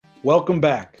Welcome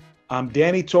back. I'm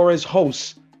Danny Torres,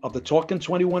 host of the Talking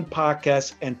 21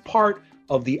 podcast and part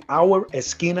of the Our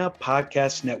Esquina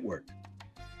podcast network.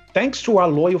 Thanks to our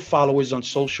loyal followers on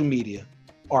social media,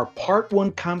 our part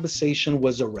one conversation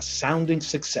was a resounding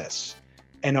success.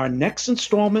 And our next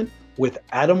installment with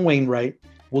Adam Wainwright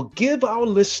will give our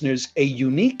listeners a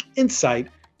unique insight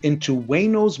into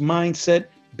Waino's mindset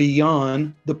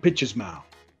beyond the pitcher's mound.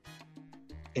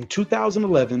 In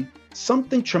 2011,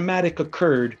 something traumatic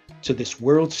occurred to this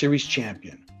World Series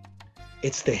champion.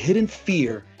 It's the hidden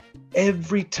fear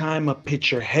every time a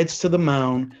pitcher heads to the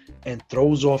mound and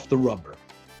throws off the rubber,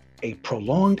 a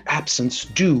prolonged absence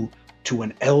due to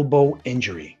an elbow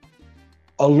injury.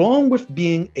 Along with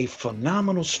being a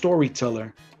phenomenal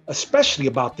storyteller, especially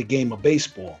about the game of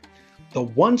baseball, the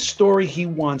one story he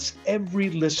wants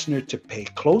every listener to pay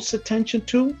close attention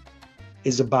to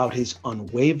is about his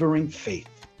unwavering faith.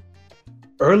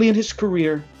 Early in his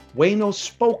career, Waino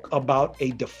spoke about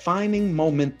a defining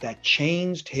moment that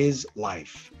changed his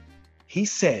life. He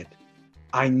said,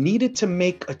 "I needed to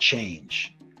make a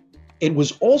change. It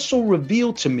was also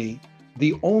revealed to me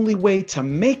the only way to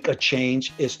make a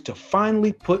change is to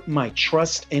finally put my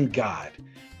trust in God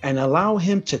and allow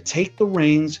Him to take the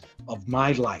reins of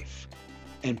my life,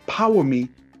 empower me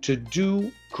to do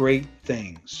great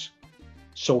things."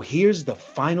 So here's the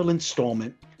final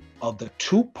installment of the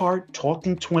two-part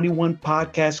Talking 21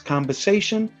 podcast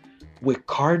conversation with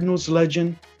Cardinals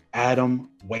legend Adam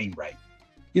Wainwright.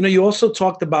 You also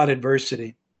talked about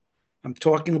adversity. I'm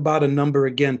talking about a number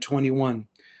again, 21.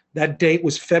 That date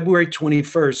was February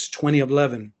 21st,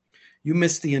 2011. You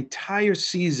missed the entire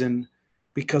season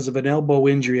because of an elbow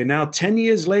injury. And now 10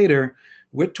 years later,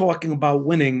 we're talking about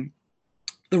winning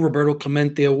the Roberto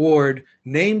Clemente Award,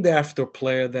 named after a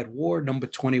player that wore number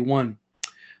 21.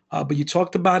 But you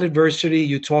talked about adversity.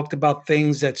 You talked about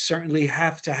things that certainly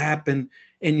have to happen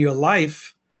in your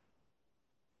life.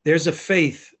 There's a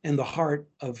faith in the heart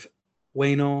of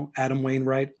Waino, Adam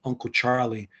Wainwright, Uncle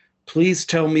Charlie. Please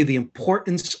tell me the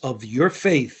importance of your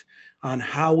faith on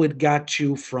how it got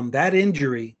you from that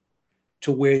injury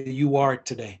to where you are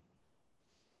today.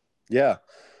 Yeah.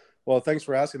 Well, thanks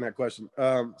for asking that question.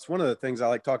 It's one of the things I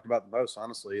like talking about the most,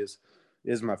 honestly,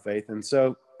 is my faith. And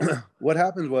so what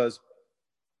happened was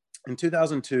in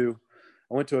 2002,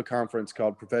 I went to a conference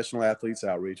called Professional Athletes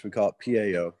Outreach. We call it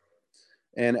PAO.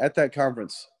 And at that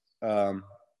conference,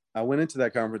 I went into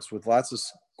that conference with lots of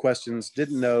questions,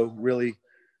 didn't know really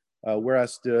where I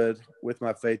stood with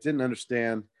my faith, didn't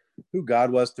understand who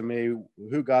God was to me,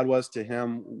 who God was to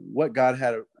him,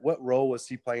 what role was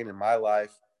he playing in my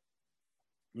life.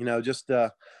 Just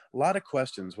a lot of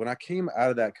questions. When I came out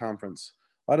of that conference,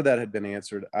 a lot of that had been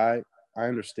answered. I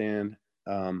understand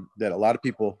that a lot of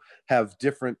people have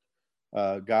different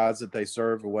gods that they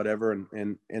serve or whatever.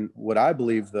 And what I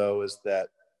believe, though, is that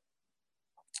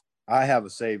I have a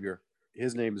Savior.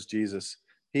 His name is Jesus.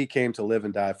 He came to live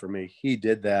and die for me. He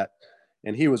did that,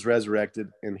 and he was resurrected,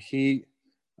 and he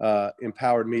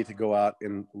empowered me to go out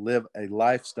and live a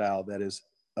lifestyle that is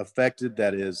affected,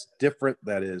 that is different,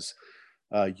 that is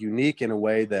unique in a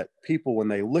way that people, when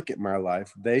they look at my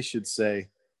life, they should say,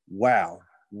 wow,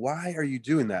 why are you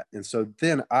doing that? And so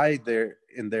then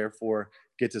therefore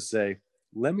get to say,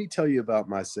 let me tell you about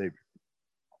my Savior.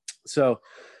 So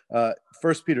 1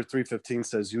 Peter 3:15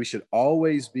 says, we should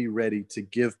always be ready to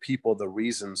give people the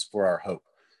reasons for our hope.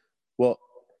 Well,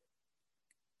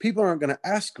 people aren't going to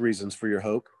ask reasons for your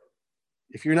hope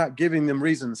if you're not giving them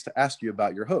reasons to ask you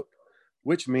about your hope,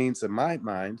 which means in my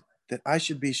mind that I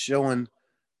should be showing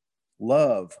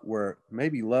love where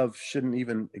maybe love shouldn't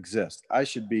even exist. I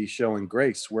should be showing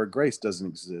grace where grace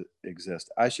doesn't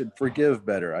exist. I should forgive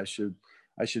better. I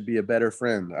should be a better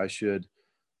friend. I should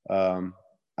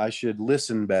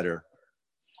listen better.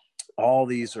 All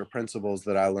these are principles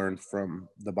that I learned from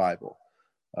the Bible.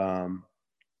 And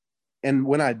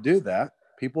when I do that,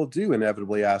 people do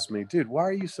inevitably ask me, dude, why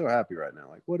are you so happy right now?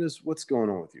 Like, what's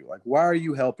going on with you? Like, why are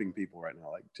you helping people right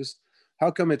now? Like, just how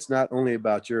come it's not only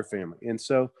about your family? And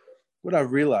so what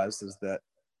I've realized is that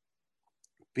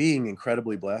being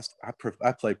incredibly blessed,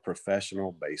 I play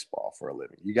professional baseball for a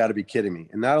living. You got to be kidding me.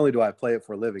 And not only do I play it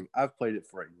for a living, I've played it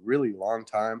for a really long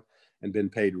time and been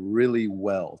paid really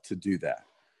well to do that.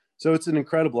 So it's an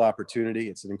incredible opportunity.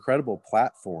 It's an incredible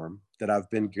platform that I've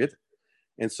been given.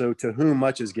 And so to whom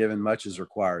much is given, much is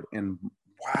required. And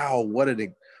wow, what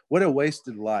a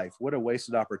wasted life. What a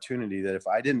wasted opportunity that if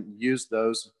I didn't use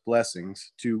those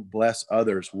blessings to bless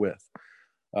others with.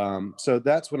 So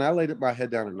that's when I laid my head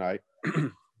down at night.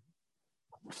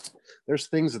 There's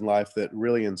things in life that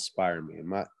really inspire me.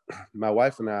 And my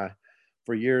wife and I,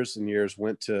 for years and years,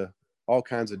 went to all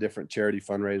kinds of different charity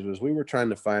fundraisers. We were trying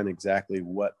to find exactly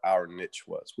what our niche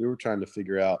was. We were trying to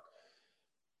figure out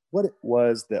what it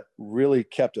was that really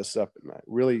kept us up at night,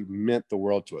 really meant the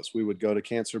world to us. We would go to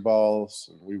cancer balls,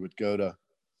 and we would go to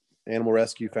Animal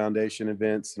Rescue Foundation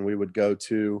events, and we would go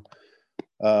to,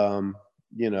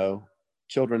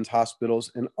 children's hospitals,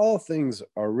 and all things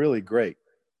are really great.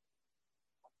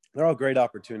 They're all great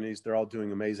opportunities. They're all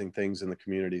doing amazing things in the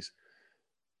communities.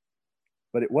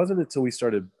 But it wasn't until we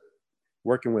started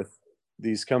working with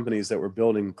these companies that were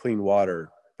building clean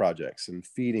water projects and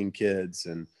feeding kids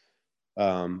and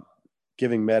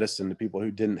giving medicine to people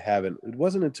who didn't have it. It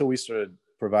wasn't until we started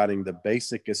providing the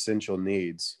basic essential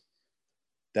needs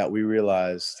that we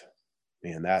realized,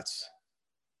 man, that's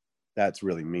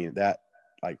really mean.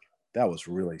 That was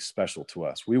really special to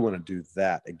us. We want to do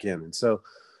that again. And so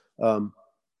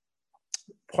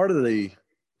part of the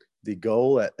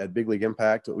goal at Big League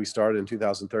Impact that we started in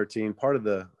 2013, part of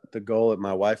the goal at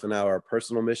my wife and I, our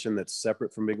personal mission that's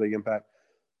separate from Big League Impact,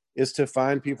 is to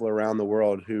find people around the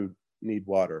world who need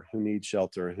water, who need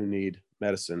shelter, who need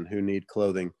medicine, who need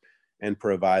clothing, and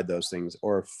provide those things,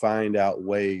 or find out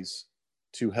ways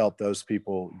to help those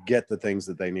people get the things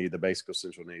that they need, the basic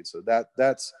essential needs. So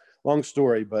that's long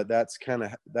story, but that's kind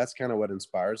of what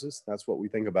inspires us. That's what we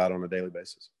think about on a daily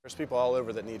basis. There's people all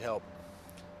over that need help.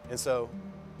 And so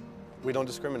we don't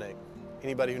discriminate.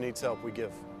 Anybody who needs help, we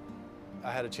give.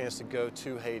 I had a chance to go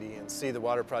to Haiti and see the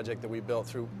water project that we built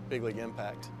through Big League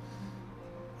Impact.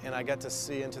 And I got to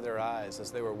see into their eyes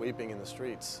as they were weeping in the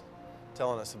streets,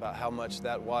 telling us about how much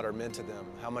that water meant to them,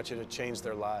 how much it had changed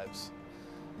their lives.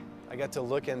 I got to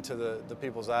look into the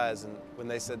people's eyes, and when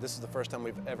they said, this is the first time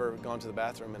we've ever gone to the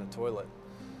bathroom in a toilet,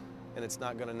 and it's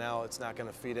not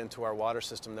gonna feed into our water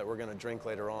system that we're gonna drink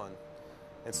later on.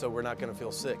 And so we're not gonna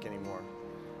feel sick anymore.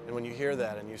 And when you hear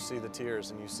that and you see the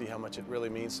tears and you see how much it really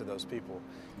means to those people,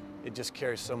 it just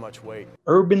carries so much weight.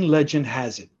 Urban legend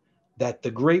has it that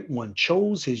the Great One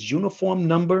chose his uniform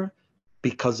number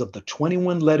because of the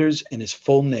 21 letters in his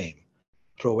full name,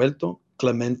 Roberto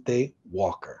Clemente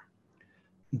Walker.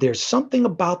 There's something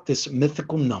about this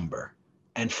mythical number,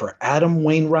 and for Adam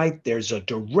Wainwright, there's a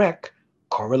direct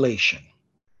correlation.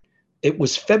 It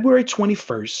was February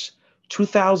 21st,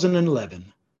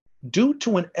 2011. Due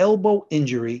to an elbow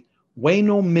injury,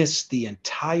 Waino missed the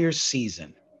entire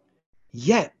season.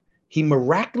 Yet, he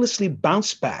miraculously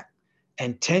bounced back,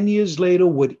 and 10 years later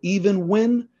would even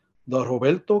win the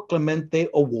Roberto Clemente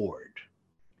Award.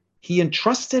 He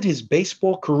entrusted his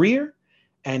baseball career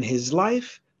and his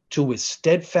life to his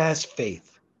steadfast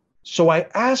faith. So I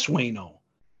asked Waino,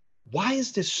 why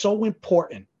is this so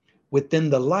important within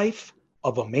the life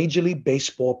of a Major League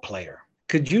Baseball player?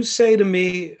 Could you say to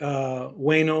me,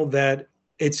 Waino, that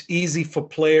it's easy for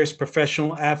players,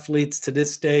 professional athletes to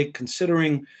this day,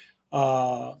 considering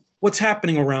what's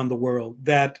happening around the world,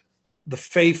 that the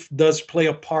faith does play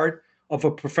a part of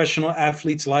a professional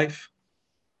athlete's life?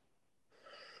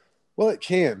 Well, it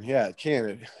can. Yeah, it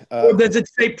can. Or does it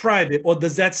stay private? Or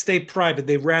does that stay private?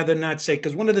 They'd rather not say,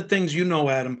 because one of the things,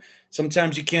 Adam,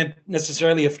 sometimes you can't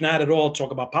necessarily, if not at all,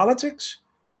 talk about politics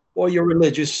or your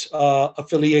religious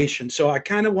affiliation. So I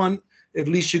kind of want, at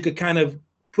least you could kind of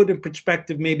put in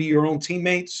perspective maybe your own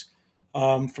teammates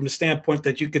from the standpoint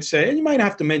that you could say, and you might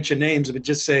have to mention names, but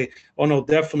just say, oh no,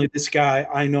 definitely this guy,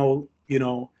 I know,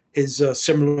 his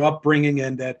similar upbringing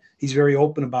and that he's very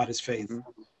open about his faith.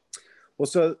 Mm-hmm. Well,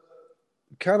 so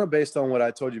kind of based on what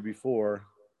I told you before,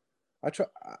 I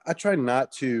try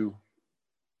not to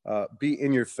be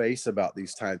in your face about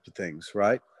these types of things,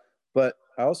 right? But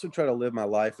I also try to live my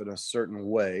life in a certain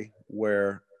way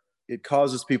where it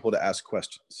causes people to ask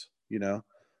questions.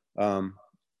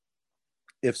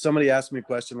 If somebody asks me a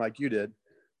question like you did,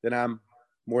 then I'm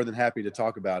more than happy to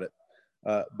talk about it.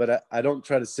 But I don't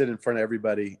try to sit in front of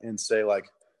everybody and say, like,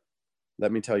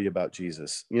 let me tell you about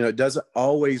Jesus. It doesn't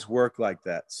always work like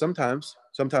that. Sometimes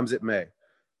it may,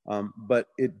 but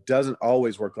it doesn't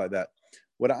always work like that.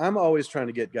 What I'm always trying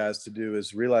to get guys to do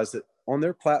is realize that on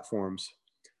their platforms,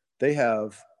 they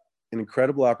have an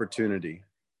incredible opportunity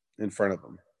in front of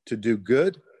them to do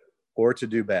good or to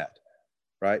do bad,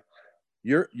 right?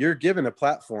 You're given a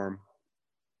platform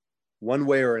one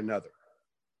way or another.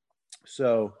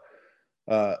 So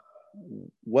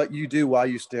what you do while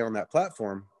you stay on that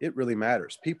platform, it really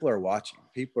matters. People are watching,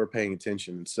 people are paying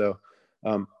attention. And so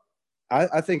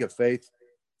I think a faith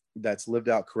that's lived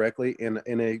out correctly in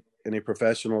a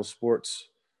professional sports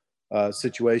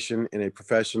situation, in a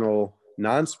professional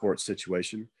non-sports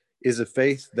situation, is a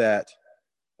faith that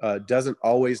doesn't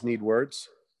always need words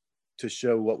to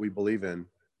show what we believe in,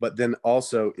 but then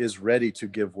also is ready to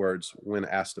give words when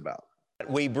asked about.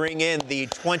 We bring in the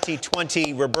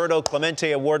 2020 Roberto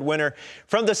Clemente Award winner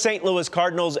from the St. Louis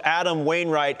Cardinals, Adam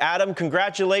Wainwright. Adam,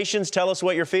 congratulations. Tell us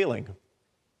what you're feeling.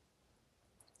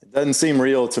 It doesn't seem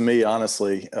real to me,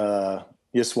 honestly.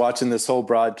 Just watching this whole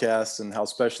broadcast and how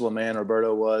special a man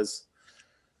Roberto was,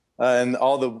 and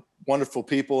all the wonderful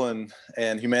people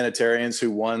and humanitarians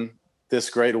who won this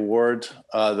great award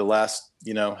the last,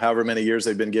 however many years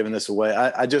they've been giving this away.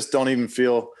 I just don't even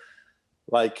feel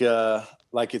like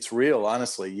it's real,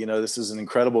 honestly. This is an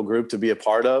incredible group to be a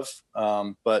part of.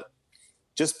 But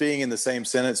just being in the same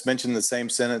sentence, mentioned the same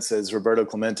sentence as Roberto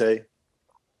Clemente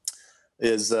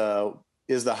is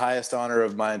the highest honor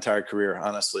of my entire career,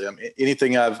 honestly. I mean,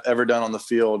 anything I've ever done on the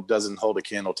field doesn't hold a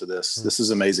candle to this. This is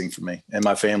amazing for me and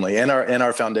my family and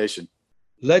our foundation.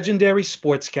 Legendary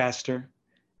sportscaster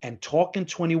and Talking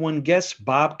 21 guest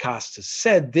Bob Costas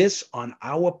said this on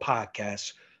our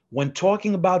podcast when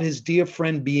talking about his dear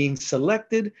friend being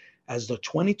selected as the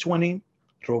 2020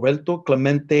 Roberto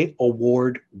Clemente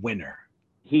Award winner.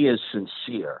 He is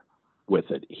sincere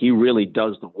with it. He really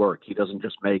does the work. He doesn't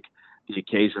just make the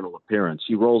occasional appearance.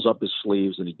 He rolls up his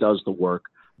sleeves and he does the work.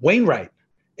 Wainwright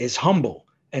is humble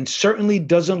and certainly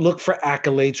doesn't look for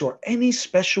accolades or any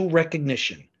special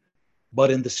recognition. But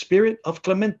in the spirit of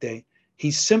Clemente,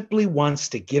 he simply wants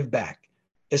to give back,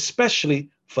 especially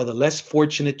for the less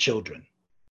fortunate children.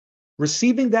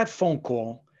 Receiving that phone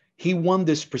call, he won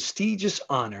this prestigious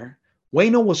honor.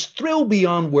 Waino was thrilled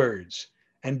beyond words,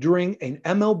 and during an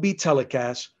MLB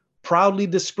telecast, proudly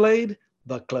displayed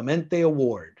the Clemente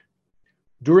Award.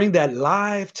 During that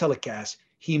live telecast,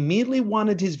 he immediately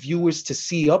wanted his viewers to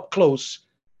see up close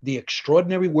the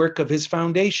extraordinary work of his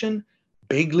foundation,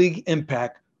 Big League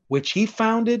Impact, which he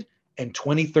founded in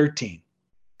 2013.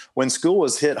 When school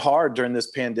was hit hard during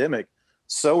this pandemic,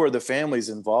 so were the families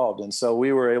involved. And so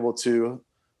we were able to,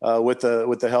 with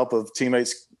the help of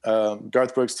teammates,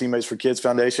 Garth Brooks Teammates for Kids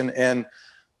Foundation, and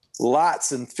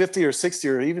lots, and 50 or 60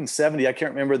 or even 70, I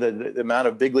can't remember the amount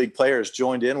of big league players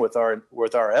joined in with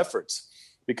our efforts,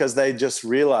 because they just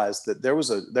realized that there was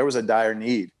a dire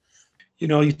need.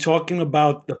 You're talking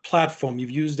about the platform.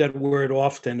 You've used that word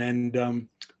often, and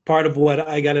part of what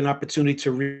I got an opportunity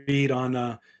to read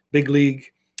on Big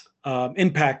League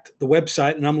Impact, the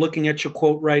website, and I'm looking at your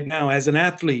quote right now. As an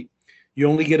athlete, you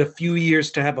only get a few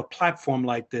years to have a platform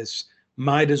like this.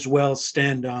 Might as well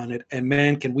stand on it. And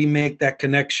man, can we make that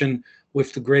connection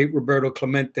with the great Roberto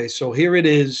Clemente. So here it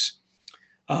is.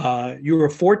 You were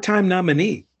a four-time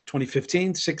nominee,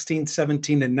 2015, 16,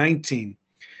 17, and 19.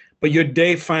 But your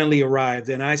day finally arrived,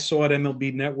 and I saw at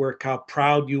MLB Network how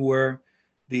proud you were.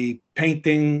 The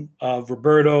painting of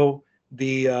Roberto,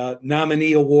 the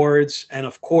nominee awards, and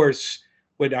of course,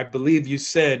 what I believe you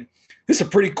said, this is a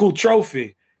pretty cool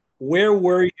trophy. Where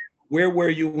were you? Where were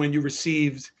you when you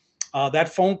received that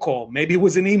phone call? Maybe it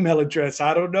was an email address.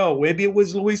 I don't know. Maybe it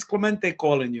was Luis Clemente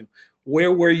calling you.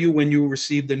 Where were you when you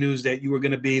received the news that you were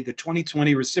going to be the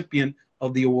 2020 recipient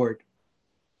of the award?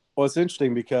 Well, it's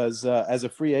interesting because as a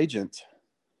free agent,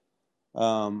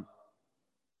 you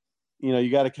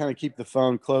got to kind of keep the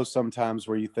phone close sometimes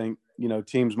where you think,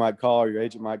 teams might call or your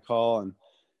agent might call.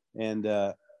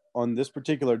 And on this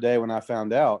particular day when I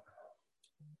found out,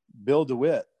 Bill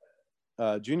DeWitt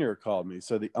Jr. called me.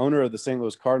 So the owner of the St.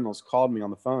 Louis Cardinals called me on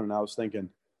the phone, and I was thinking,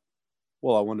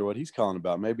 well, I wonder what he's calling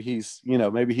about. Maybe he's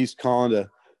calling to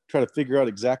try to figure out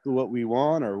exactly what we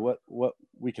want or what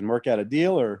we can work out a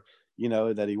deal, or,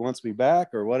 that he wants me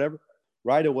back or whatever.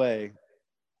 Right away,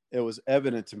 it was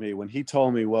evident to me when he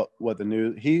told me what the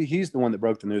news, he's the one that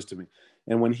broke the news to me.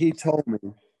 And when he told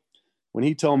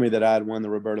me that I had won the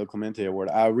Roberto Clemente Award,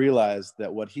 I realized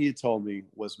that what he had told me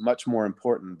was much more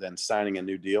important than signing a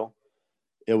new deal.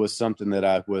 It was something that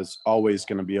I was always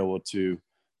going to be able to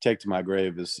take to my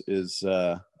grave is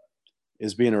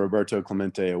being a Roberto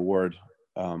Clemente Award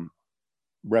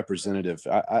representative.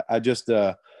 I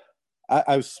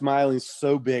was smiling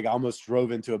so big, I almost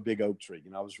drove into a big oak tree.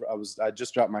 I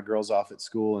just dropped my girls off at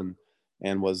school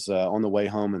and was on the way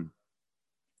home. And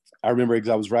I remember because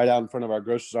I was right out in front of our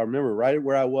grocery store. I remember right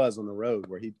where I was on the road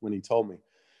when he told me.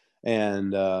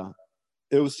 And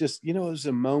it was just, it was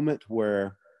a moment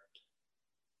where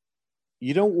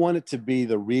you don't want it to be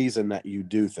the reason that you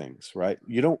do things, right?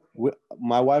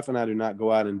 My wife and I do not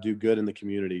go out and do good in the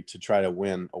community to try to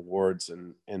win awards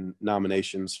and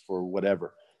nominations for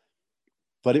whatever.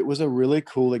 But it was a really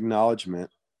cool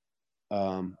acknowledgement.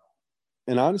 And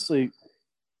honestly,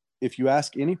 if you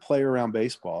ask any player around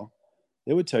baseball,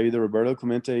 they would tell you the Roberto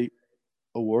Clemente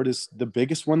Award is the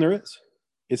biggest one there is.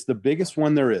 It's the biggest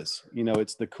one there is.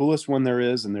 It's the coolest one there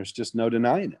is, and there's just no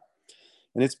denying it.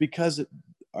 And it's because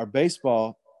our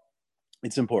baseball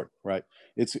it's important, right?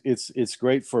 It's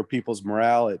great for people's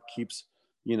morale. It keeps,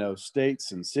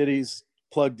 states and cities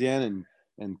plugged in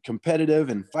and competitive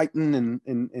and fighting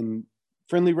and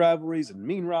friendly rivalries and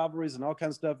mean rivalries and all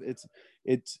kinds of stuff.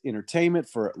 It's entertainment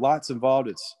for lots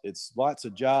involved. It's lots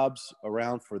of jobs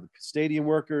around for the stadium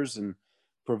workers, and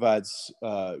provides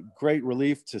great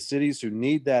relief to cities who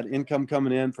need that income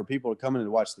coming in for people to come in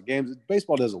and watch the games.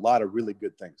 Baseball does a lot of really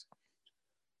good things.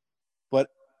 But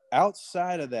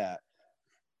outside of that,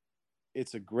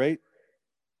 it's a great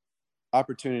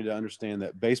opportunity to understand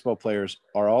that baseball players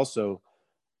are also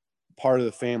part of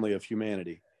the family of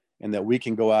humanity, and that we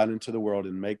can go out into the world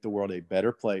and make the world a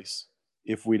better place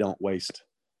if we don't waste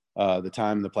the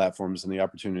time, the platforms, and the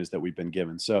opportunities that we've been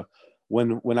given. So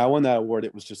when I won that award,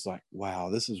 it was just like, wow,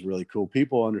 this is really cool.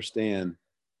 People understand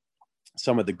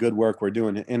some of the good work we're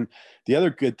doing. And the other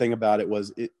good thing about it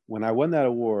was when I won that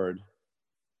award,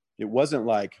 it wasn't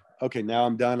like, okay, now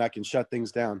I'm done, I can shut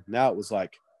things down. Now it was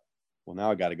like, well,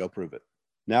 now I got to go prove it.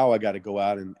 Now I got to go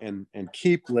out and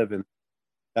keep living.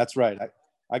 That's right.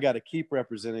 I got to keep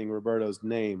representing Roberto's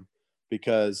name,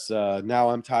 because now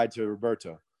I'm tied to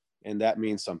Roberto, and that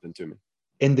means something to me.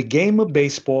 In the game of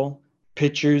baseball,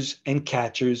 pitchers and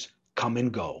catchers come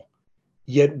and go.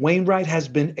 Yet Wainwright has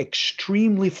been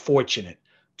extremely fortunate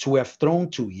to have thrown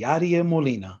to Yadier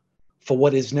Molina for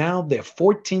what is now their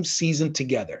 14th season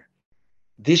together.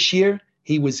 This year,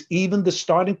 he was even the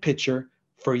starting pitcher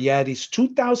for Yadi's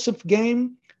 2000th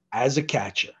game as a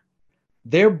catcher.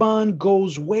 Their bond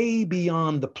goes way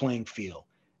beyond the playing field.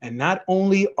 And not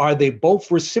only are they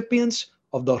both recipients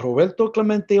of the Roberto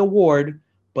Clemente Award,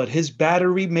 but his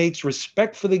battery mates'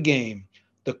 respect for the game,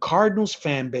 the Cardinals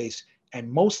fan base,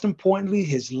 and most importantly,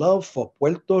 his love for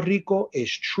Puerto Rico is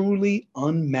truly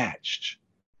unmatched.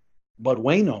 But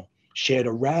Waino shared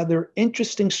a rather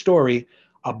interesting story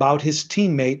about his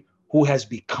teammate who has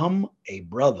become a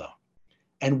brother.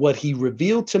 And what he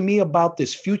revealed to me about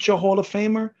this future Hall of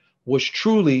Famer was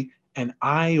truly an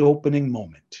eye-opening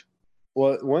moment.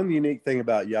 Well, one unique thing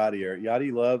about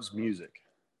Yadi loves music.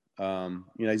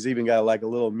 He's even got like a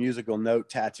little musical note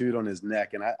tattooed on his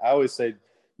neck. And I always say,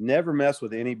 never mess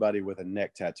with anybody with a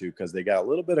neck tattoo, because they got a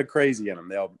little bit of crazy in them.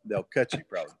 They'll cut you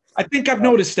probably. I think I've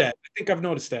noticed that.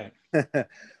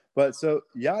 But so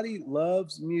Yadi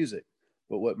loves music.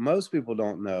 But what most people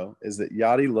don't know is that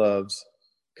Yadi loves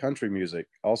country music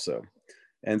also.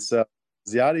 And so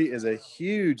Yadi is a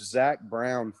huge Zac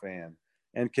Brown fan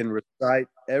and can recite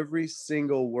every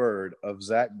single word of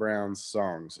Zac Brown's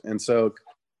songs. And so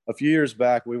a few years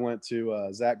back, we went to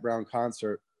a Zac Brown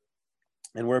concert,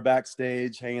 and we're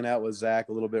backstage hanging out with Zac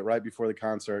a little bit right before the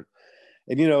concert.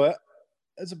 And,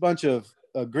 there's a bunch of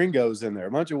gringos in there,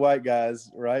 a bunch of white guys,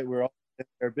 right? We're all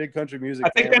they're big country music. I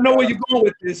think I know where you're going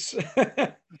with this.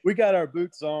 We got our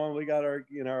boots on, we got our,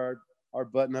 our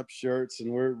button-up shirts,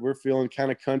 and we're feeling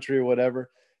kind of country or whatever.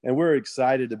 And we're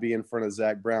excited to be in front of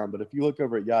Zac Brown. But if you look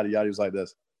over at Yadi was like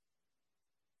this.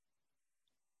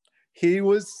 He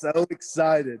was so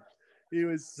excited. He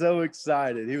was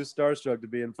starstruck to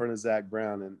be in front of Zac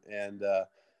Brown. And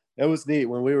it was neat.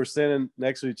 When we were standing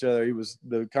next to each other,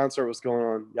 the concert was going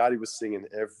on. Yadi was singing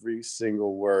every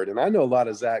single word. And I know a lot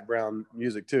of Zac Brown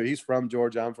music too. He's from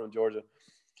Georgia. I'm from Georgia.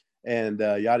 And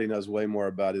Yadi knows way more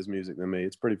about his music than me.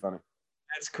 It's pretty funny.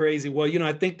 That's crazy. Well,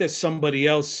 I think there's somebody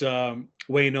else,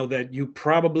 Waino, that you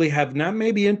probably have not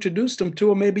maybe introduced him to,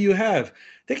 or maybe you have.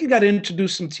 I think you got to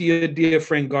introduce him to your dear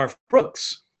friend Garth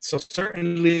Brooks. So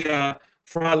certainly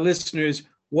for our listeners,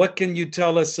 what can you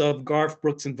tell us of Garth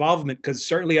Brooks' involvement? Because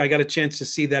certainly I got a chance to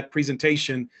see that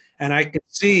presentation, and I can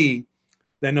see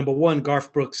that, number one,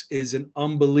 Garth Brooks is an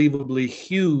unbelievably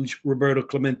huge Roberto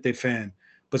Clemente fan,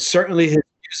 but certainly his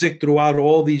music throughout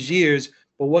all these years.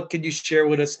 But what can you share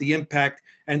with us, the impact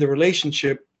and the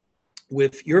relationship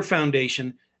with your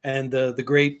foundation and the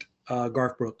great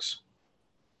Garth Brooks?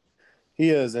 He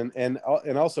is, and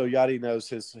also Yadi knows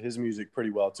his music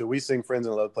pretty well too. We sing "Friends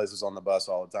in Low Places" on the bus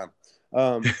all the time.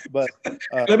 But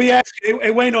let me ask you, hey,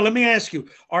 Waino, let me ask you: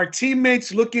 are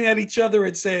teammates looking at each other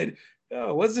and saying,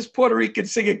 "Oh, what's this Puerto Rican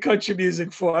singing country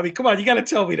music for?" I mean, come on, you got to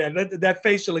tell me that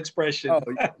facial expression. Oh,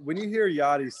 when you hear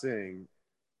Yadi sing,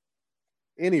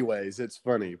 anyways, it's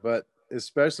funny, but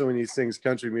especially when he sings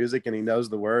country music and he knows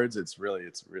the words, it's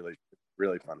really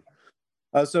funny.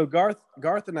 So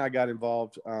Garth and I got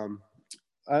involved.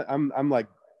 I'm like,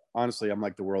 honestly, I'm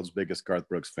like the world's biggest Garth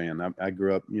Brooks fan. I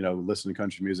grew up, listening to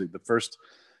country music. The first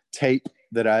tape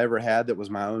that I ever had that was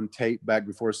my own tape back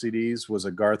before CDs was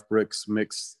a Garth Brooks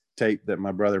mix tape that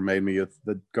my brother made me with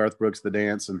the Garth Brooks, The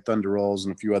Dance, and Thunder Rolls,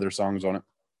 and a few other songs on it.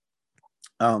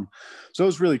 So it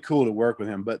was really cool to work with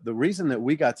him. But the reason that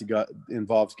we got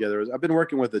involved together is I've been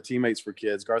working with the Teammates for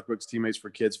Kids, Garth Brooks Teammates for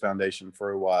Kids Foundation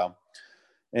for a while.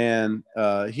 And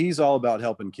he's all about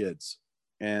helping kids.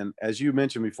 And as you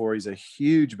mentioned before, he's a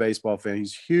huge baseball fan.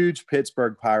 He's a huge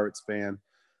Pittsburgh Pirates fan.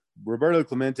 Roberto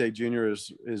Clemente Jr.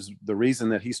 is the reason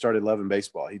that he started loving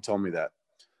baseball. He told me that.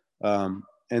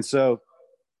 And so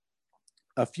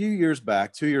a few years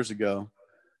back, 2 years ago,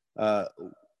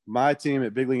 my team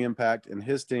at Big League Impact and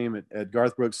his team at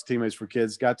Garth Brooks Teammates for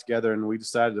Kids got together, and we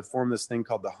decided to form this thing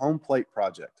called the Home Plate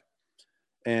Project.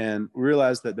 And we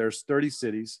realized that there's 30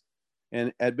 cities.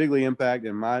 And at Big League Impact,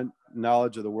 and my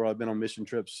knowledge of the world, I've been on mission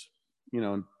trips,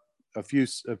 in a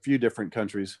few different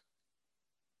countries.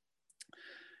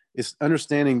 It's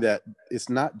understanding that it's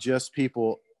not just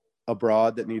people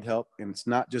abroad that need help, and it's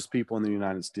not just people in the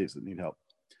United States that need help.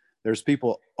 There's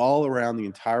people all around the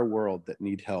entire world that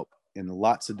need help in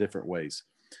lots of different ways.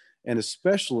 And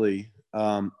especially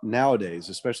nowadays,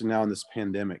 especially now in this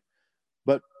pandemic.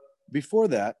 But before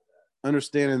that,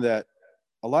 understanding that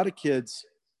a lot of kids,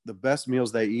 the best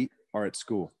meals they eat are at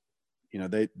school.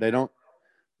 They don't,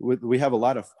 we have a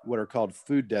lot of what are called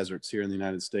food deserts here in the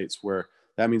United States, where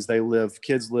that means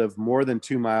kids live more than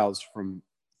 2 miles from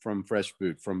fresh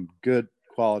food, from good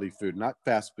quality food, not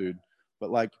fast food, but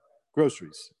like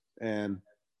groceries. And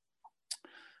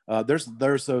there's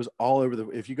those all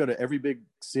over if you go to every big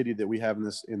city that we have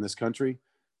in this country,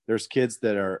 there's kids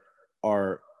that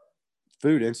are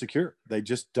food insecure. They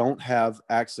just don't have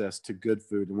access to good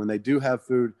food. And when they do have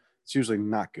food, it's usually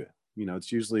not good.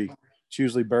 It's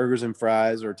usually burgers and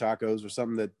fries or tacos or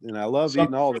something that, and I love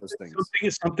eating all those things.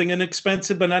 Something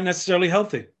inexpensive, but not necessarily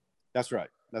healthy. That's right.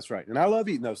 And I love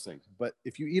eating those things, but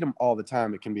if you eat them all the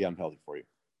time, it can be unhealthy for you.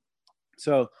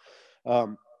 So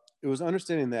it was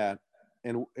understanding that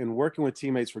and working with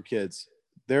Teammates for Kids,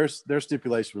 their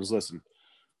stipulation was, listen,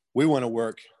 we want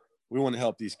to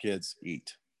help these kids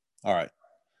eat. All right.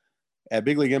 At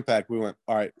Big League Impact, we went,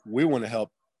 all right, we want to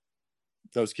help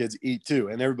those kids eat too,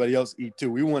 and everybody else eat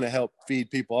too. We want to help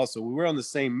feed people also. We were on the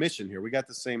same mission here. We got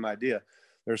the same idea.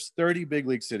 There's 30 big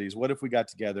league cities. What if we got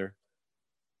together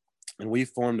and we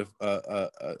formed a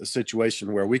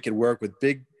situation where we could work with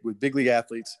big league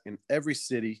athletes in every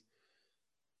city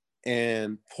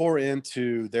and pour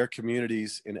into their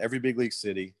communities in every big league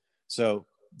city. So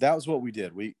that was what we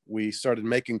did. We started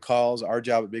making calls. Our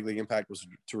job at Big League Impact was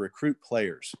to recruit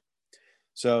players.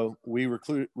 So we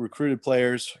recruited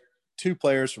players, 2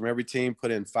 players from every team, put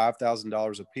in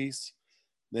 $5,000 a piece.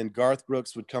 Then Garth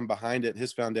Brooks would come behind it,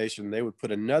 his foundation. They would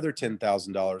put another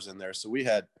 $10,000 in there. So we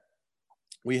had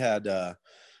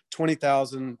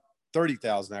 20,000,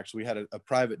 30,000 actually. We had a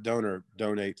private donor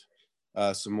donate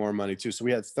some more money too. So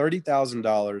we had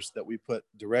 $30,000 that we put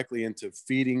directly into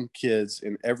feeding kids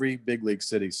in every big league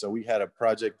city. So we had a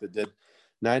project that did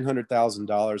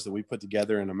 $900,000 that we put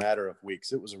together in a matter of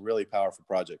weeks. It was a really powerful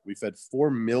project. We fed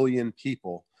 4 million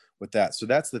people with that. So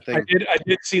that's the thing. I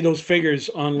did see those figures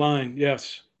online.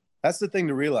 Yes. That's the thing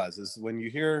to realize is when you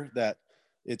hear that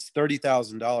it's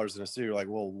 $30,000 in a city, you're like,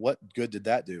 well, what good did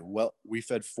that do? Well, we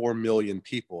fed 4 million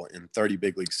people in 30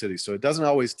 big league cities. So it doesn't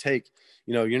always take,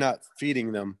 you're not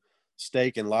feeding them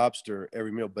steak and lobster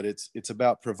every meal, but it's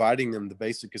about providing them the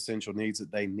basic essential needs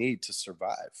that they need to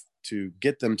survive, to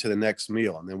get them to the next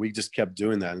meal. And then we just kept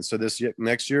doing that. And so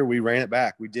next year we ran it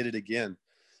back. We did it again.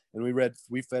 And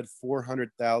we fed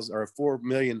 400,000 or 4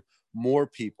 million more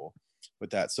people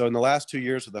with that. So in the last 2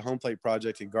 years with the Home Plate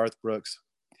Project and Garth Brooks,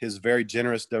 his very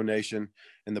generous donation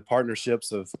and the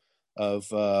partnerships of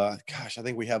I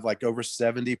think we have like over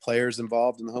 70 players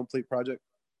involved in the Home Plate Project.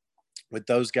 With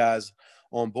those guys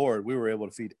on board, we were able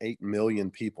to feed 8 million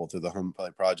people through the Home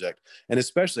Plate Project. And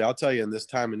especially, I'll tell you, in this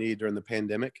time of need during the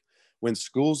pandemic, when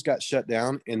schools got shut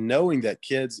down, and knowing that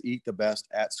kids eat the best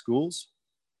at schools,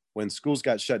 when schools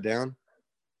got shut down,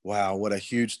 wow, what a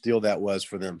huge deal that was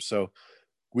for them. So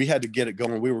we had to get it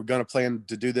going. We were going to plan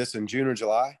to do this in June or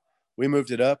July. We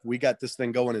moved it up. We got this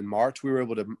thing going in March. We were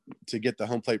able to get the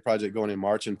Home Plate Project going in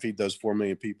March and feed those 4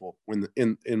 million people in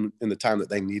the time that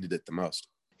they needed it the most.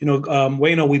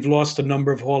 Wayno, we've lost a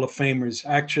number of Hall of Famers.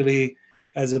 Actually,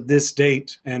 as of this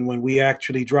date, and when we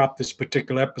actually dropped this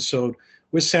particular episode,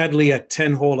 we're sadly at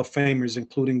 10 Hall of Famers,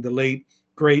 including the late,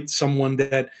 great, someone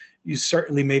that you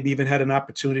certainly maybe even had an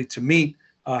opportunity to meet,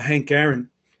 Hank Aaron.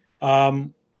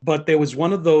 But there was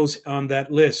one of those on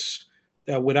that list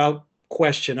that without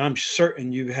question, I'm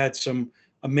certain you've had some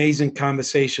amazing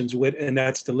conversations with, and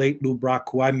that's the late Lou Brock,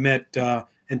 who I met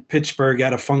in Pittsburgh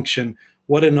at a function.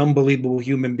 What an unbelievable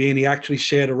human being. He actually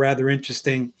shared a rather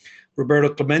interesting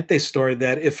Roberto Clemente story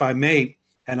that, if I may,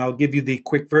 and I'll give you the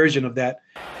quick version of that.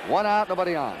 1 out,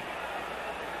 nobody on.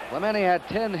 Clemente had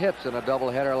 10 hits in a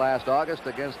doubleheader last August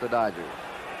against the Dodgers.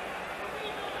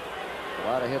 A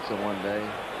lot of hits in one day.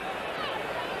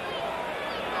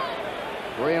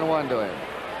 3-1 to him.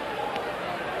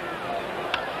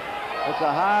 It's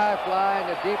a high fly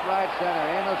into deep right center.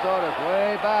 Amos Otis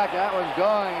way back. That one's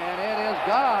going, and it is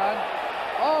gone.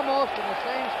 Almost in the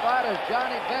same spot as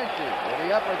Johnny Bench's in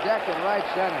the upper deck in right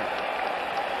center.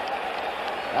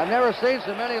 I've never seen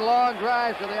so many long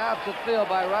drives to the opposite field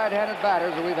by right-handed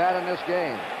batters that we've had in this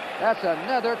game. That's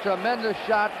another tremendous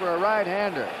shot for a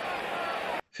right-hander.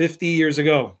 50 years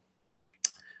ago,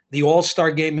 the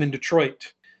All-Star game in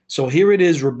Detroit. So here it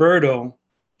is, Roberto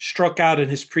struck out in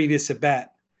his previous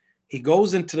at-bat. He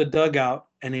goes into the dugout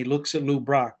and he looks at Lou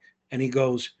Brock and he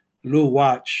goes, Lou,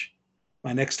 watch.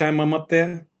 My next time I'm up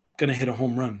there, I'm going to hit a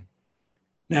home run.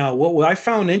 Now, what I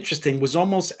found interesting was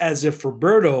almost as if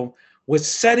Roberto was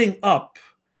setting up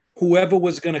whoever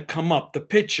was going to come up, the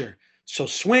pitcher. So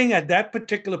swing at that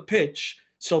particular pitch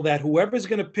so that whoever's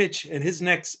going to pitch in his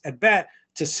next at bat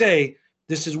to say,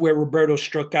 this is where Roberto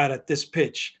struck out at this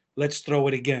pitch. Let's throw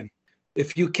it again.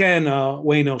 If you can,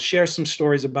 Wayno, share some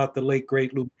stories about the late,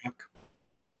 great Lou Brock.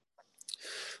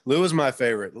 Lou was my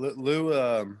favorite.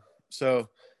 Lou, so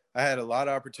I had a lot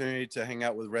of opportunity to hang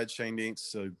out with Red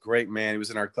Schoendienst, a great man. He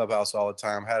was in our clubhouse all the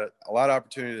time. Had a lot of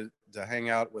opportunity to hang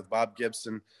out with Bob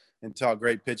Gibson and talk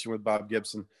great pitching with Bob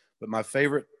Gibson. But my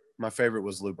favorite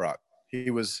was Lou Brock.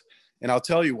 He was, and I'll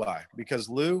tell you why, because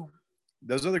Lou,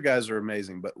 those other guys are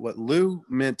amazing. But what Lou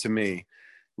meant to me,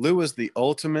 Lou was the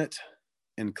ultimate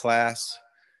in class,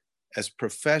 as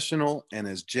professional and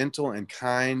as gentle and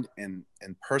kind and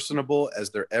personable as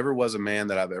there ever was a man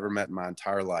that I've ever met in my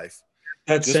entire life.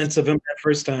 That sense of him that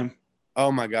first time.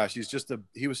 Oh my gosh, he was just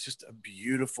a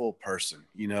beautiful person.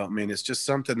 You know, I mean, it's just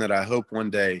something that I hope one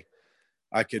day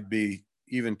I could be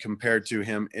even compared to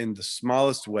him in the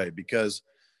smallest way, because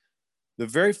the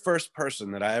very first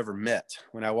person that I ever met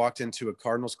when I walked into a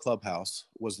Cardinals clubhouse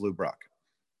was Lou Brock.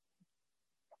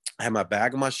 I had my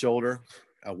bag on my shoulder.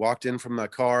 I walked in from my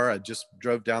car. I just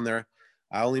drove down there.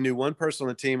 I only knew one person on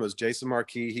the team. It was Jason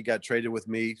Marquis. He got traded with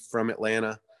me from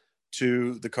Atlanta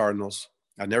to the Cardinals.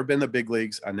 I'd never been in the big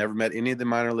leagues. I never met any of the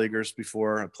minor leaguers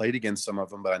before. I played against some of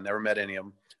them, but I never met any of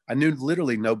them. I knew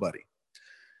literally nobody.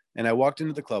 And I walked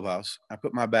into the clubhouse. I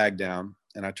put my bag down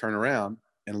and I turn around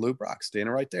and Lou Brock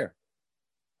standing right there.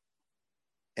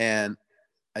 And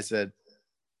I said,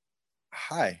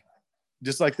 hi,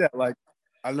 just like that. Like,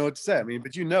 I don't know what to say. I mean,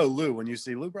 but you know Lou when you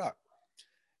see Lou Brock.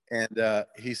 And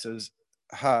he says,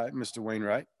 hi, Mr.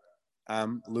 Wainwright.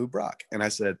 I'm Lou Brock. And I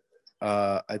said,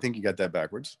 I think you got that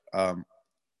backwards.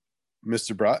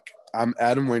 Mr. Brock, I'm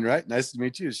Adam Wainwright. Nice to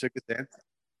meet you. Shook his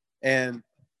hand.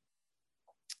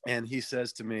 And he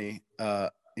says to me,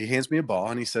 he hands me a ball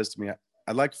and he says to me,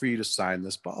 I'd like for you to sign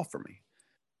this ball for me.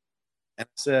 And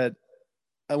I said,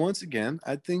 once again,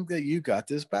 I think that you got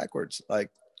this backwards.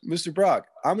 Like, Mr. Brock,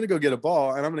 I'm going to go get a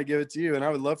ball and I'm going to give it to you. And I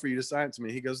would love for you to sign it to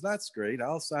me. He goes, that's great.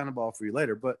 I'll sign a ball for you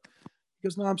later. But he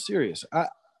goes, no, I'm serious.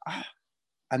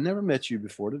 I never met you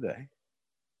before today,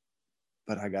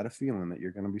 but I got a feeling that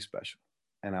you're going to be special.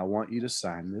 And I want you to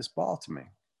sign this ball to me.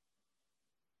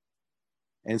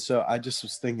 And so I just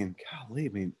was thinking,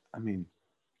 golly, I mean,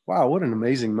 wow, what an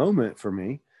amazing moment for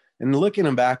me. And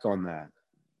looking back on that,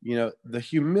 you know, the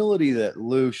humility that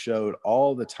Lou showed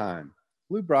all the time.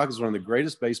 Lou Brock is one of the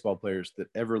greatest baseball players that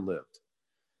ever lived.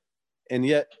 And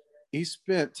yet he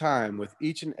spent time with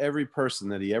each and every person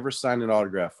that he ever signed an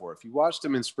autograph for. If you watched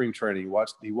him in spring training,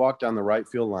 he walked down the right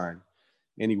field line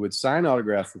and he would sign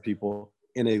autographs for people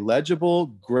in a legible,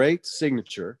 great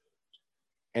signature.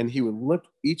 And he would look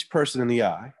each person in the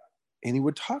eye and he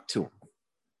would talk to them.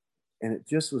 And it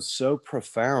just was so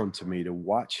profound to me to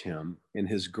watch him in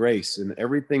his grace and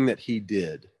everything that he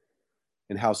did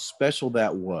and how special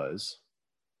that was.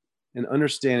 And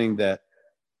understanding that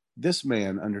this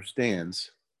man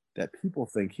understands that people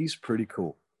think he's pretty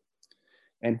cool.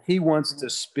 And he wants to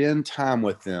spend time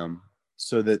with them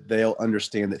so that they'll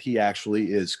understand that he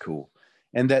actually is cool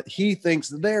and that he thinks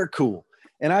they're cool.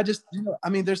 And I just, you know, I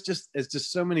mean, it's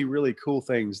just so many really cool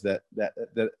things that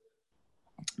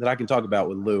I can talk about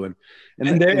with Lou. And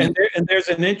there's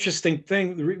an interesting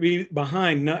thing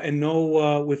behind,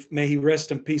 with may he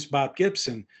rest in peace, Bob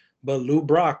Gibson, but Lou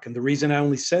Brock. And the reason I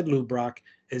only said Lou Brock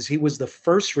is he was the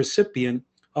first recipient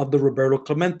of the Roberto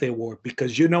Clemente Award,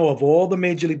 because, you know, of all the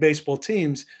Major League Baseball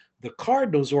teams, the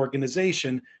Cardinals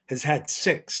organization has had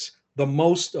 6, the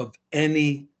most of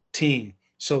any team.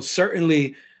 So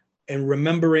certainly, in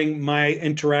remembering my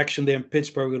interaction there in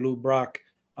Pittsburgh with Lou Brock,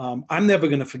 I'm never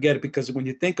going to forget it, because when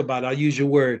you think about it, I'll use your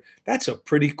word. That's a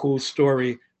pretty cool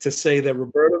story to say that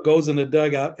Roberto goes in the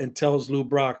dugout and tells Lou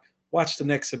Brock, watch the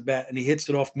next at bat, and he hits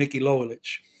it off Mickey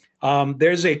Lolich.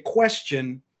 There's a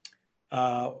question.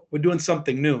 We're doing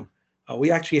something new.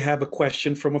 We actually have a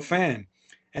question from a fan,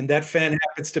 and that fan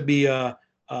happens to be a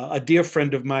dear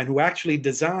friend of mine who actually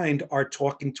designed our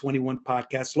Talking 21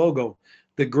 podcast logo,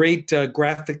 the great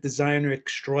graphic designer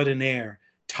extraordinaire,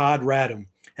 Todd Radham.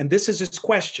 And this is his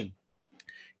question.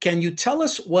 Can you tell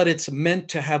us what it's meant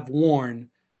to have worn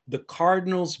the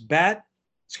Cardinals bird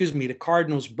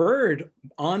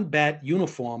on bat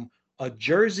uniform, a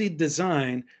jersey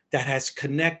design that has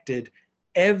connected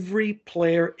every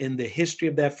player in the history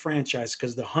of that franchise?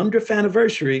 Because the 100th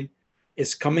anniversary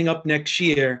is coming up next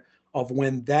year of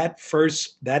when that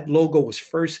logo was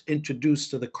first introduced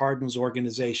to the Cardinals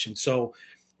organization. So,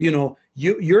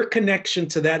 your connection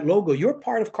to that logo, you're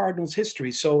part of Cardinals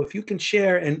history. So if you can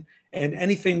share and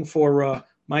anything for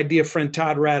my dear friend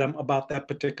Todd Radham about that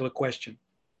particular question.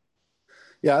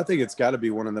 Yeah, I think it's got to be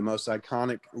one of the most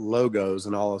iconic logos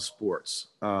in all of sports.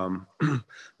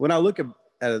 When I look at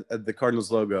the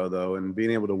Cardinals logo, though, and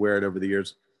being able to wear it over the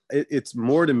years, it's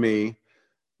more to me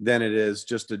than it is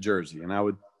just a jersey. And I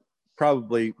would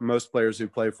probably, most players who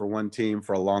play for one team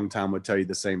for a long time would tell you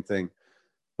the same thing.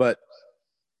 But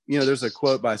there's a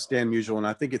quote by Stan Musial, and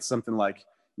I think it's something like,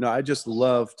 I just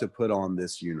love to put on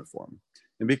this uniform.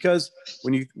 And because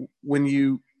when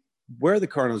you wear the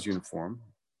Cardinals uniform,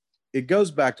 it goes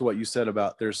back to what you said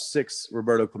about there's 6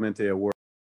 Roberto Clemente Award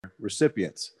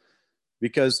recipients.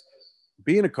 Because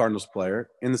being a Cardinals player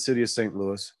in the city of St.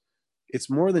 Louis, it's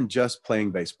more than just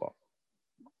playing baseball.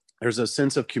 There's a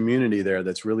sense of community there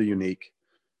that's really unique,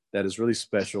 that is really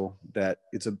special, that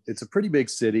it's a pretty big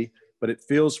city, but it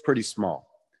feels pretty small.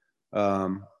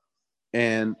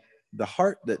 And the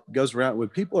heart that goes around when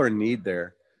people are in need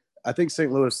there. I think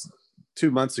St. Louis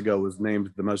 2 months ago was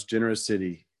named the most generous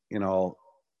city in all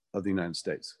of the United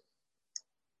States.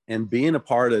 And being a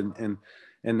part and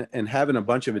having a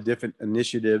bunch of different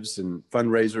initiatives and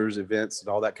fundraisers, events, and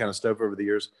all that kind of stuff over the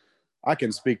years, I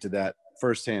can speak to that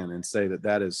firsthand and say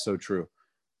that is so true.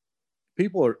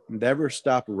 People never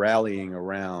stop rallying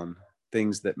around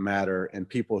things that matter and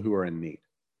people who are in need.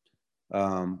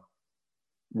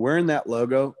 Wearing that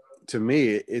logo, to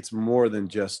me, it's more than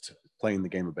just playing the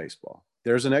game of baseball.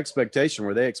 There's an expectation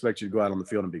where they expect you to go out on the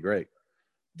field and be great.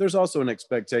 There's also an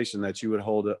expectation that you would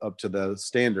hold up to the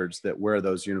standards that wear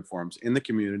those uniforms in the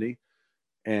community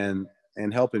and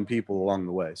helping people along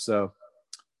the way. So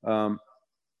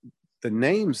the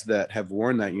names that have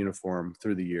worn that uniform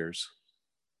through the years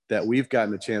that we've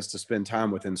gotten a chance to spend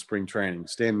time with in spring training,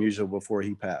 Stan Musial before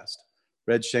he passed,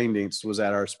 Red Schoendienst was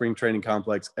at our spring training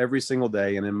complex every single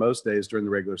day, and in most days during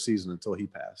the regular season until he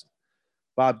passed.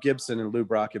 Bob Gibson and Lou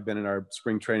Brock have been in our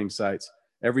spring training sites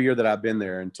every year that I've been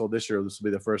there until this year. This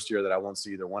will be the first year that I won't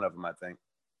see either one of them, I think,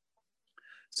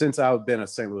 since I've been a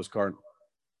St. Louis Cardinal.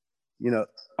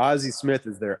 Ozzie Smith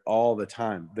is there all the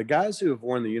time. The guys who have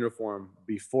worn the uniform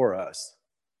before us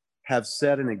have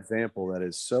set an example that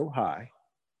is so high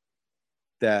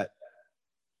that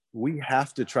we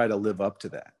have to try to live up to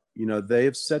that.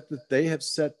 They've set the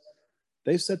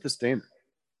standard.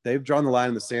 They've drawn the line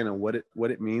in the sand on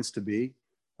what it means to be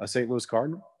a St. Louis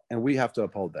Cardinal, and we have to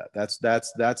uphold that.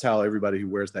 That's how everybody who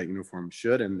wears that uniform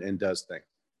should and does think.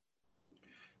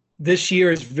 This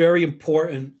year is very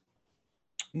important.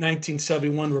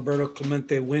 1971, Roberto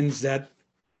Clemente wins that.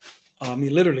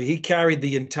 Literally, he carried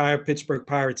the entire Pittsburgh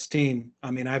Pirates team.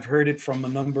 I've heard it from a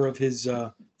number of his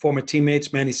former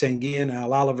teammates, Manny Sanguillen,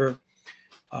 Al Oliver,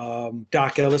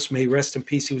 Doc Ellis, may he rest in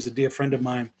peace. He was a dear friend of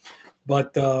mine.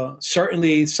 But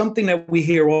certainly something that we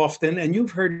hear often, and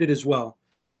you've heard it as well,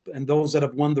 and those that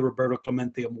have won the Roberto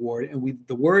Clemente Award, and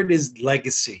the word is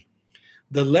legacy.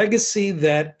 The legacy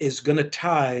that is going to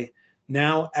tie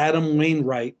now Adam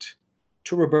Wainwright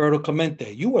to Roberto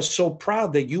Clemente. You are so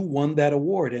proud that you won that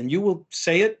award, and you will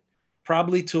say it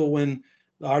probably till when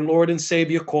our Lord and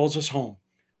Savior calls us home.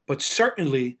 But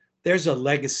certainly there's a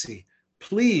legacy.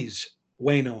 Please,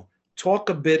 Waino, talk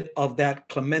a bit of that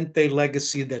Clemente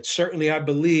legacy that certainly I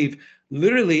believe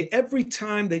literally every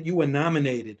time that you were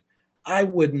nominated, I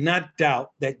would not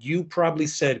doubt that you probably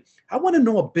said, I want to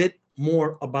know a bit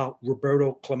more about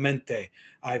Roberto Clemente.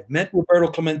 I've met Roberto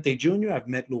Clemente Jr., I've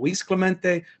met Luis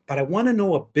Clemente, but I want to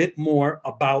know a bit more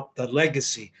about the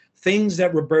legacy, things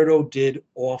that Roberto did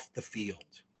off the field.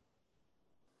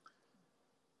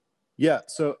 Yeah,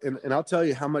 so, and I'll tell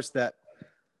you how much that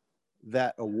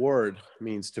award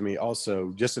means to me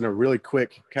also, just in a really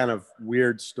quick kind of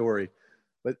weird story.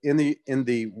 But in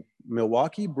the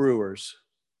Milwaukee Brewers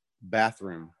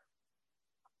bathroom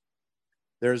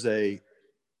there's a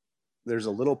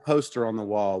little poster on the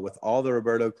wall with all the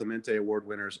Roberto Clemente Award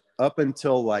winners up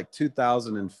until like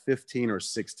 2015 or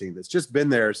 16. It's just been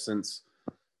there since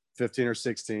 15 or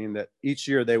 16, that each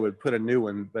year they would put a new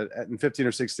one, but in 15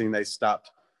 or 16, they stopped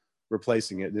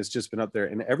replacing it. And it's just been up there.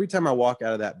 And every time I walk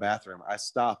out of that bathroom, I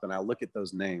stop and I look at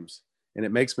those names, and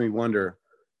it makes me wonder.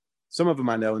 Some of them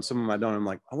I know and some of them I don't. I'm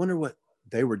like, I wonder what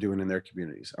they were doing in their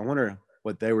communities. I wonder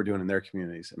what they were doing in their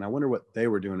communities. And I wonder what they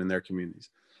were doing in their communities.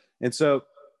 And so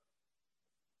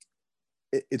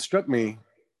it struck me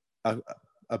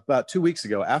about 2 weeks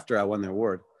ago after I won the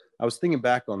award. I was thinking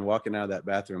back on walking out of that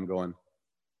bathroom going,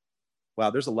 wow,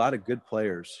 there's a lot of good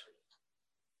players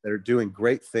that are doing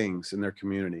great things in their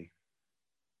community.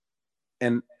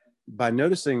 And by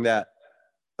noticing that,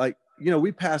 like, you know,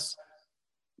 we pass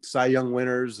Cy Young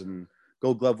winners and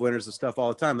Gold Glove winners and stuff all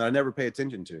the time that I never pay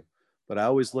attention to. But I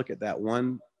always look at that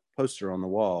one poster on the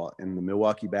wall in the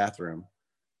Milwaukee bathroom.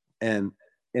 And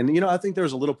you know, I think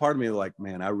there's a little part of me like,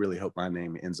 man, I really hope my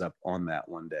name ends up on that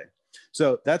one day.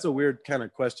 So that's a weird kind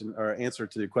of question or answer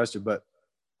to the question. But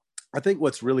I think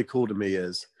what's really cool to me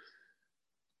is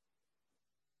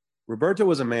Roberto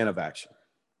was a man of action.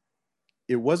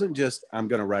 It wasn't just, I'm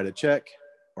going to write a check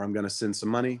or I'm going to send some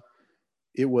money.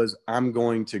 It was, I'm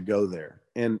going to go there.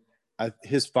 And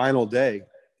his final day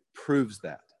proves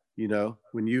that. You know,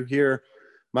 when you hear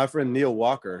my friend Neil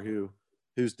Walker,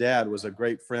 whose dad was a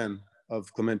great friend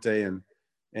of Clemente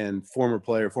and former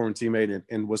player, former teammate,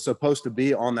 and was supposed to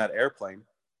be on that airplane.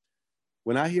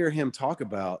 When I hear him talk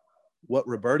about what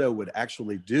Roberto would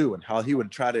actually do and how he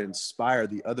would try to inspire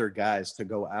the other guys to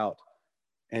go out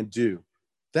and do,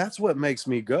 that's what makes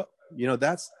me go. You know,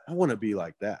 I want to be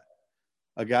like that.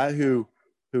 A guy who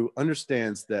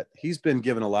understands that he's been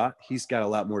given a lot, he's got a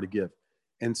lot more to give.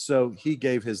 And so he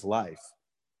gave his life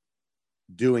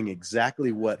doing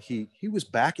exactly what he was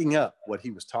backing up what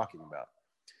he was talking about.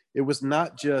 It was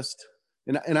not just,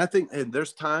 and I think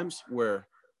there's times where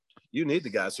you need the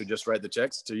guys who just write the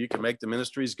checks so you can make the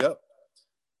ministries go.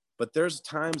 But there's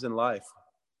times in life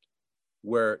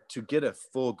where to get a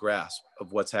full grasp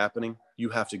of what's happening, you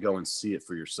have to go and see it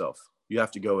for yourself. You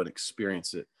have to go and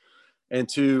experience it.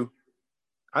 And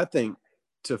I think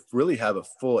to really have a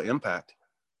full impact,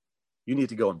 you need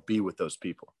to go and be with those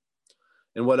people.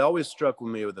 And what always struck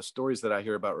with me with the stories that I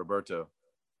hear about Roberto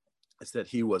is that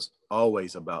he was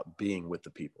always about being with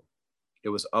the people. It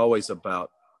was always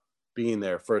about being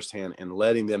there firsthand and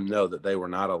letting them know that they were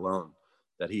not alone,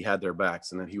 that he had their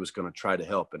backs and that he was going to try to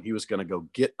help and he was going to go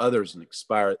get others and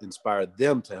inspire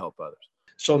them to help others.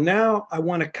 So now I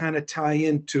want to kind of tie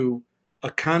into a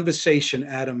conversation,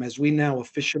 Adam, as we now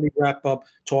officially wrap up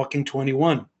Talking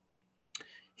 21.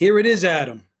 Here it is,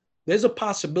 Adam. There's a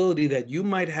possibility that you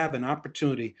might have an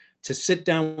opportunity to sit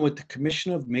down with the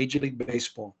commissioner of Major League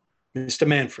Baseball, Mr.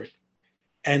 Manfred.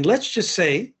 And let's just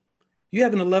say you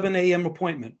have an 11 a.m.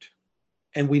 appointment,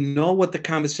 and we know what the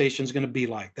conversation is going to be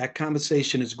like. That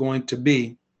conversation is going to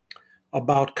be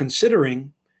about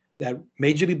considering that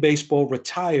Major League Baseball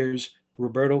retires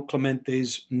Roberto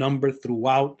Clemente's number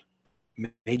throughout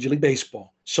Major League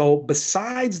Baseball. So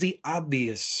besides the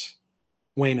obvious,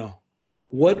 Waino,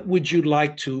 what would you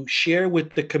like to share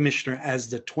with the commissioner as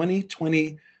the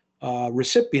 2020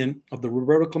 recipient of the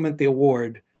Roberto Clemente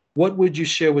Award? What would you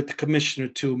share with the commissioner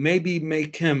to maybe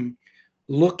make him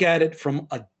look at it from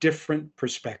a different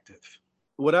perspective?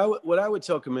 What I would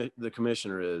tell the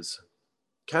commissioner is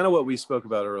kind of what we spoke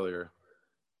about earlier.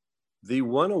 The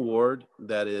one award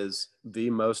that is the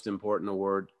most important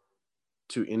award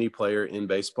to any player in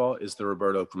baseball is the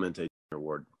Roberto Clemente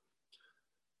Award.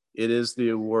 It is the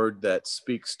award that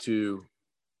speaks to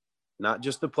not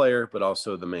just the player, but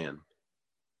also the man.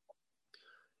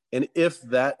 And if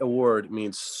that award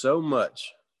means so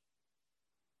much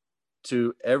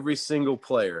to every single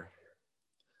player,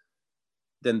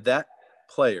 then that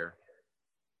player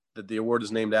that the award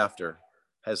is named after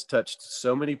has touched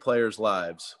so many players'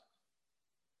 lives,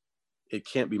 it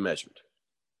can't be measured.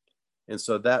 And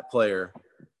so that player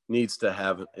needs to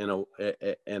have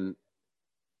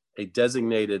a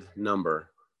designated number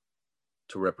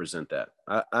to represent that.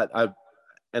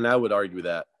 I would argue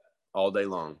that all day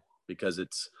long, because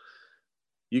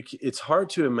it's hard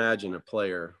to imagine a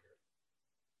player.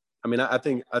 I mean, I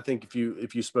think if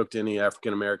you spoke to any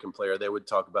African-American player, they would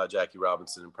talk about Jackie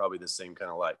Robinson in probably the same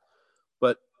kind of light.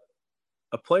 But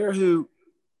a player who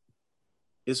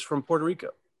is from Puerto Rico,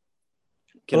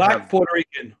 a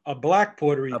black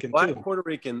Puerto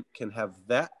Rican can have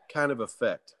that kind of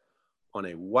effect on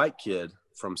a white kid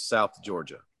from South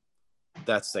Georgia.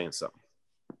 That's saying something.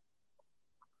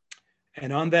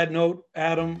 And on that note,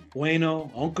 Adam,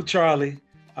 Waino, Uncle Charlie,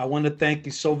 I want to thank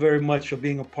you so very much for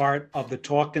being a part of the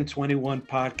Talking 21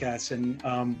 podcast. And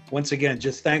once again,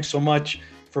 just thanks so much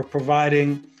for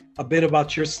providing a bit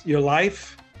about your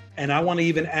life. And I want to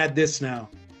even add this now,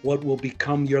 what will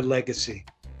become your legacy.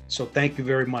 So thank you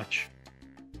very much.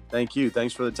 Thank you.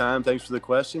 Thanks for the time. Thanks for the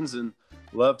questions, and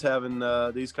loved having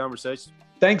these conversations.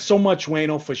 Thanks so much,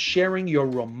 Wayno, for sharing your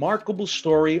remarkable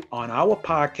story on our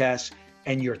podcast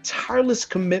and your tireless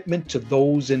commitment to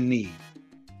those in need.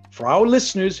 For our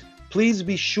listeners, please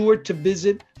be sure to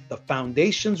visit the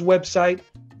Foundation's website,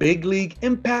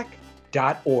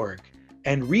 bigleagueimpact.org,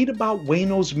 and read about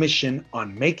Wayno's mission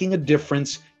on making a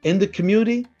difference in the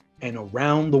community and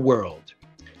around the world.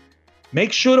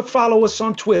 Make sure to follow us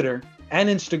on Twitter and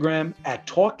Instagram at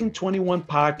Talking 21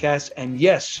 Podcast. And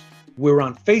yes, we're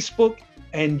on Facebook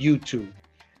and YouTube.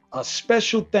 A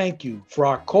special thank you for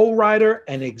our co-writer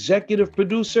and executive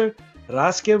producer,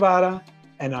 Ras Guevara,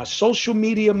 and our social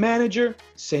media manager,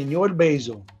 Senor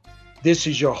Bezo. This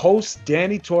is your host,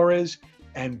 Danny Torres,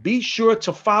 and be sure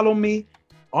to follow me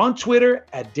on Twitter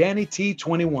at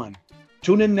DannyT21.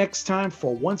 Tune in next time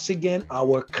for once again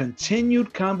our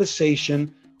continued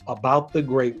conversation about the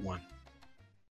great one.